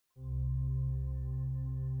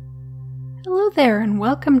Hello there, and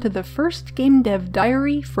welcome to the first game dev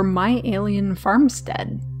diary for My Alien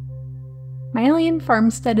Farmstead. My Alien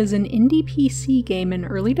Farmstead is an indie PC game in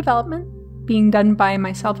early development, being done by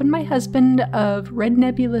myself and my husband of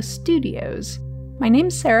Ms.RedNebula Studios. My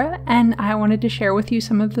name's Sarah, and I wanted to share with you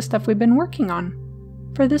some of the stuff we've been working on.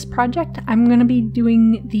 For this project, I'm going to be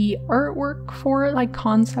doing the artwork for it, like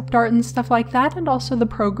concept art and stuff like that, and also the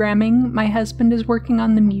programming. My husband is working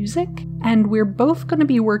on the music, and we're both going to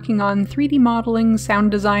be working on 3D modeling,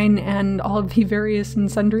 sound design, and all of the various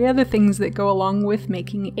and sundry other things that go along with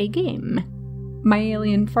making a game. My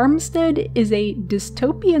Alien Farmstead is a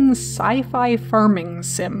dystopian sci-fi farming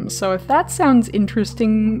sim, so if that sounds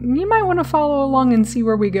interesting, you might want to follow along and see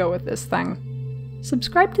where we go with this thing.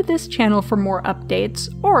 Subscribe to this channel for more updates,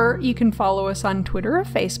 or you can follow us on Twitter or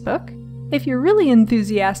Facebook. If you're really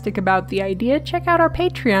enthusiastic about the idea, check out our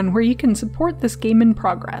Patreon where you can support this game in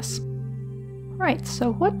progress. Right,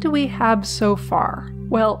 so what do we have so far?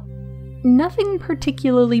 Well, nothing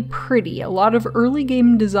particularly pretty. A lot of early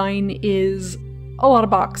game design is a lot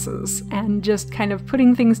of boxes, and just kind of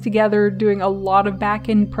putting things together, doing a lot of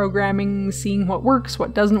back-end programming, seeing what works,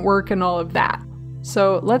 what doesn't work, and all of that.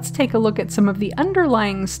 So let's take a look at some of the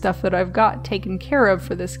underlying stuff that I've got taken care of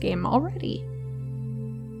for this game already.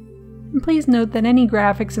 And please note that any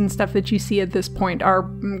graphics and stuff that you see at this point are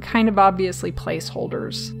kind of obviously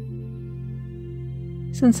placeholders.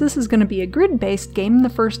 Since this is going to be a grid-based game, the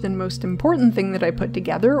first and most important thing that I put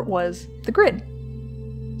together was the grid.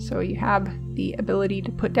 So you have the ability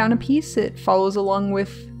to put down a piece, it follows along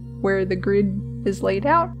with where the grid is laid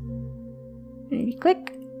out. And you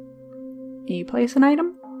click, you place an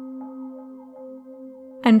item.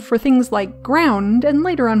 And for things like ground, and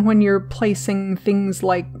later on when you're placing things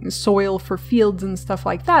like soil for fields and stuff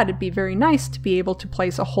like that, it'd be very nice to be able to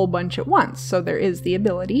place a whole bunch at once. So there is the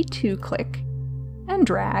ability to click and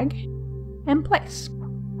drag and place.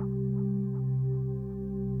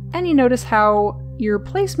 And you notice how your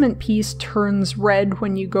placement piece turns red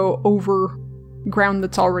when you go over ground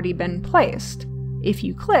that's already been placed. If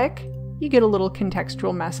you click, you get a little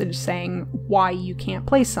contextual message saying why you can't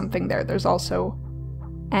place something there. There's also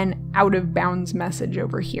an out of bounds message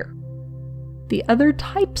over here. The other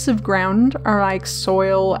types of ground are like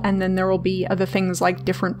soil, and then there will be other things like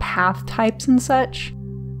different path types and such.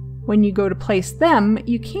 When you go to place them,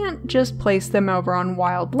 you can't just place them over on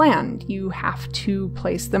wild land. You have to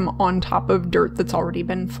place them on top of dirt that's already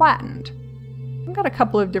been flattened. I've got a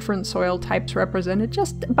couple of different soil types represented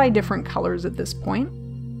just by different colors at this point.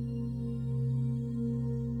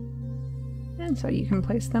 And so you can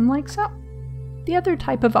place them like so. The other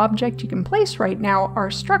type of object you can place right now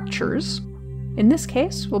are structures. In this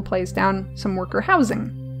case, we'll place down some worker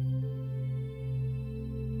housing.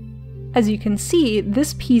 As you can see,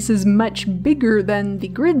 this piece is much bigger than the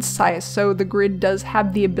grid size, so the grid does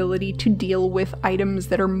have the ability to deal with items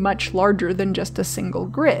that are much larger than just a single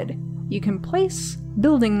grid. You can place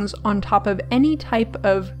buildings on top of any type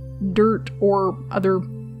of dirt or other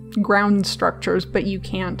ground structures, but you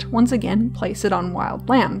can't, once again, place it on wild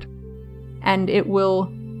land. And it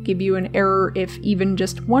will give you an error if even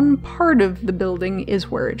just one part of the building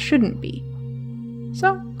is where it shouldn't be.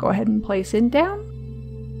 So, go ahead and place it down.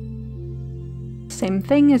 Same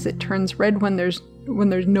thing as it turns red when there's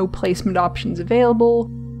no placement options available.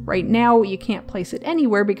 Right now, you can't place it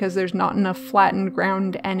anywhere because there's not enough flattened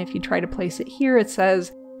ground, and if you try to place it here, it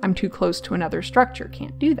says, I'm too close to another structure,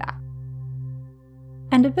 can't do that.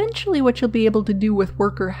 And eventually what you'll be able to do with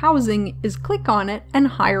worker housing is click on it and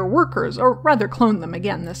hire workers, or rather clone them.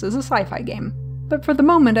 Again, this is a sci-fi game. But for the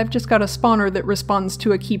moment, I've just got a spawner that responds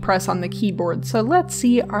to a key press on the keyboard, so let's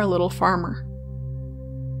see our little farmer.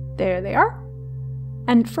 There they are.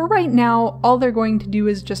 And for right now, all they're going to do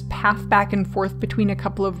is just path back and forth between a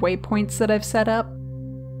couple of waypoints that I've set up.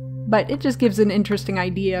 But it just gives an interesting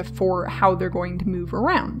idea for how they're going to move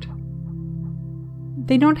around.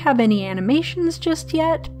 They don't have any animations just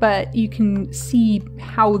yet, but you can see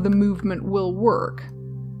how the movement will work.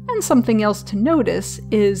 And something else to notice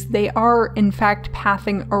is they are in fact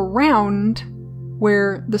pathing around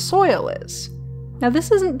where the soil is. Now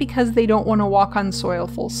this isn't because they don't want to walk on soil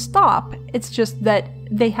full stop, it's just that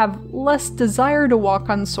they have less desire to walk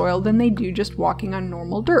on soil than they do just walking on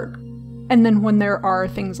normal dirt. And then when there are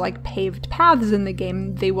things like paved paths in the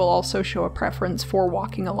game, they will also show a preference for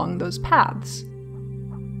walking along those paths.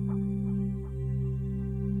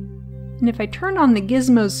 And if I turn on the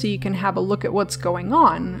gizmos so you can have a look at what's going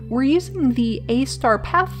on, we're using the A-Star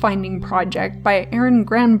Pathfinding project by Aaron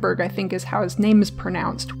Granberg, I think is how his name is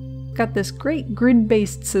pronounced, got this great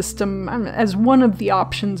grid-based system as one of the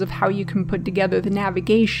options of how you can put together the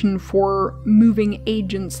navigation for moving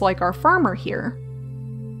agents like our farmer here.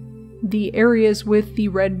 The areas with the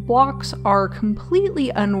red blocks are completely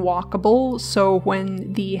unwalkable, so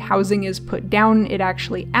when the housing is put down, it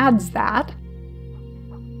actually adds that.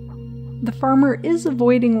 The farmer is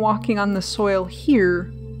avoiding walking on the soil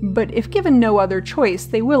here, but if given no other choice,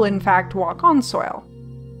 they will in fact walk on soil.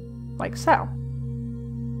 Like so.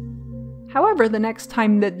 However, the next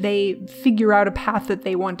time that they figure out a path that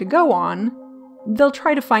they want to go on, they'll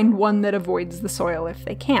try to find one that avoids the soil if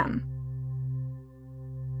they can.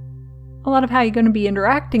 A lot of how you're going to be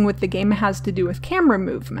interacting with the game has to do with camera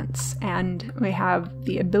movements, and we have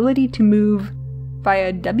the ability to move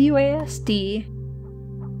via WASD,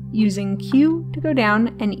 using Q to go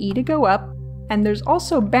down and E to go up, and there's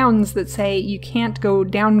also bounds that say you can't go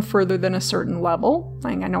down further than a certain level.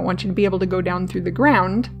 Like, I don't want you to be able to go down through the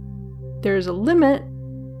ground. There's a limit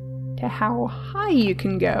to how high you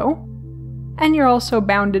can go, and you're also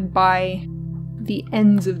bounded by the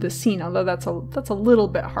ends of the scene, although that's a little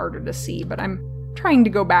bit harder to see, but I'm trying to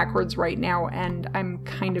go backwards right now and I'm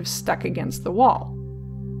kind of stuck against the wall.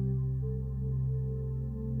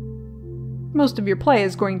 Most of your play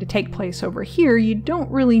is going to take place over here. You don't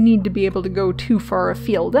really need to be able to go too far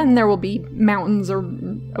afield, and there will be mountains or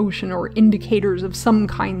ocean or indicators of some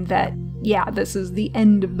kind that, yeah, this is the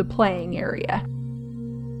end of the playing area.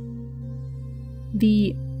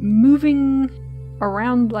 The moving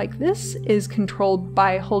around like this is controlled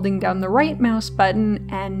by holding down the right mouse button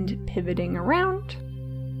and pivoting around.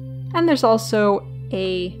 And there's also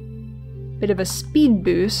a bit of a speed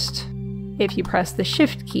boost if you press the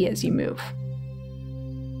shift key as you move.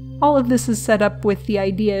 All of this is set up with the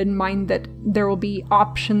idea in mind that there will be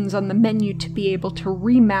options on the menu to be able to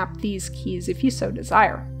remap these keys if you so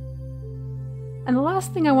desire. And the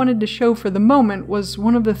last thing I wanted to show for the moment was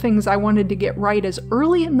one of the things I wanted to get right as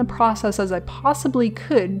early in the process as I possibly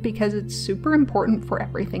could, because it's super important for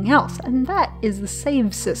everything else, and that is the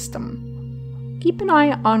save system. Keep an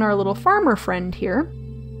eye on our little farmer friend here.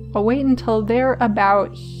 I'll wait until they're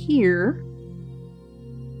about here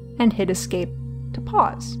and hit escape to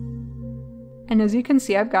pause. And as you can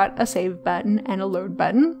see, I've got a save button and a load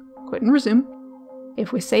button. Quit and resume.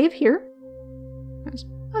 If we save here,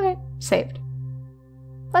 okay, saved.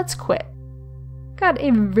 Let's quit. Got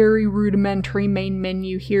a very rudimentary main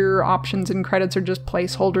menu here. Options and credits are just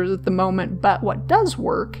placeholders at the moment, but what does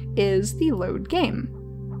work is the load game.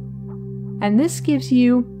 And this gives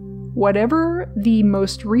you whatever the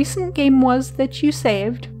most recent game was that you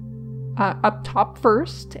saved up top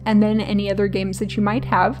first, and then any other games that you might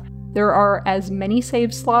have. There are as many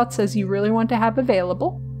save slots as you really want to have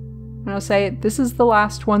available. And I'll say, this is the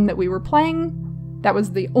last one that we were playing. That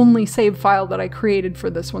was the only save file that I created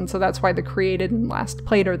for this one, so that's why the created and last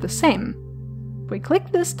played are the same. If we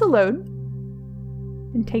click this to load,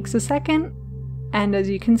 it takes a second, and as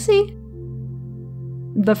you can see,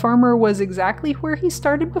 the farmer was exactly where he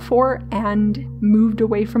started before and moved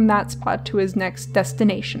away from that spot to his next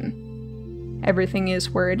destination. Everything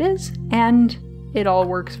is where it is, and it all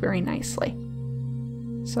works very nicely.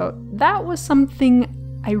 So that was something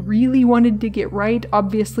I really wanted to get right.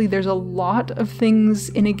 Obviously, there's a lot of things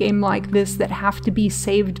in a game like this that have to be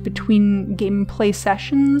saved between gameplay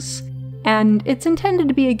sessions, and it's intended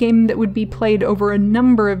to be a game that would be played over a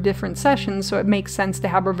number of different sessions, so it makes sense to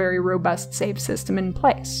have a very robust save system in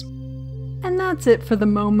place. And that's it for the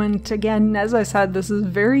moment. Again, as I said, this is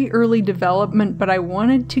very early development, but I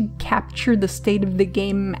wanted to capture the state of the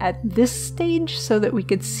game at this stage so that we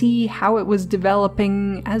could see how it was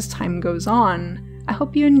developing as time goes on. I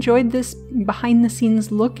hope you enjoyed this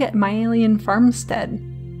behind-the-scenes look at My Alien Farmstead.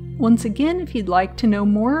 Once again, if you'd like to know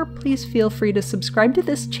more, please feel free to subscribe to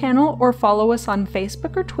this channel or follow us on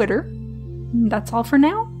Facebook or Twitter. That's all for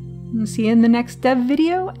now. See you in the next dev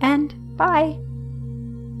video, and bye!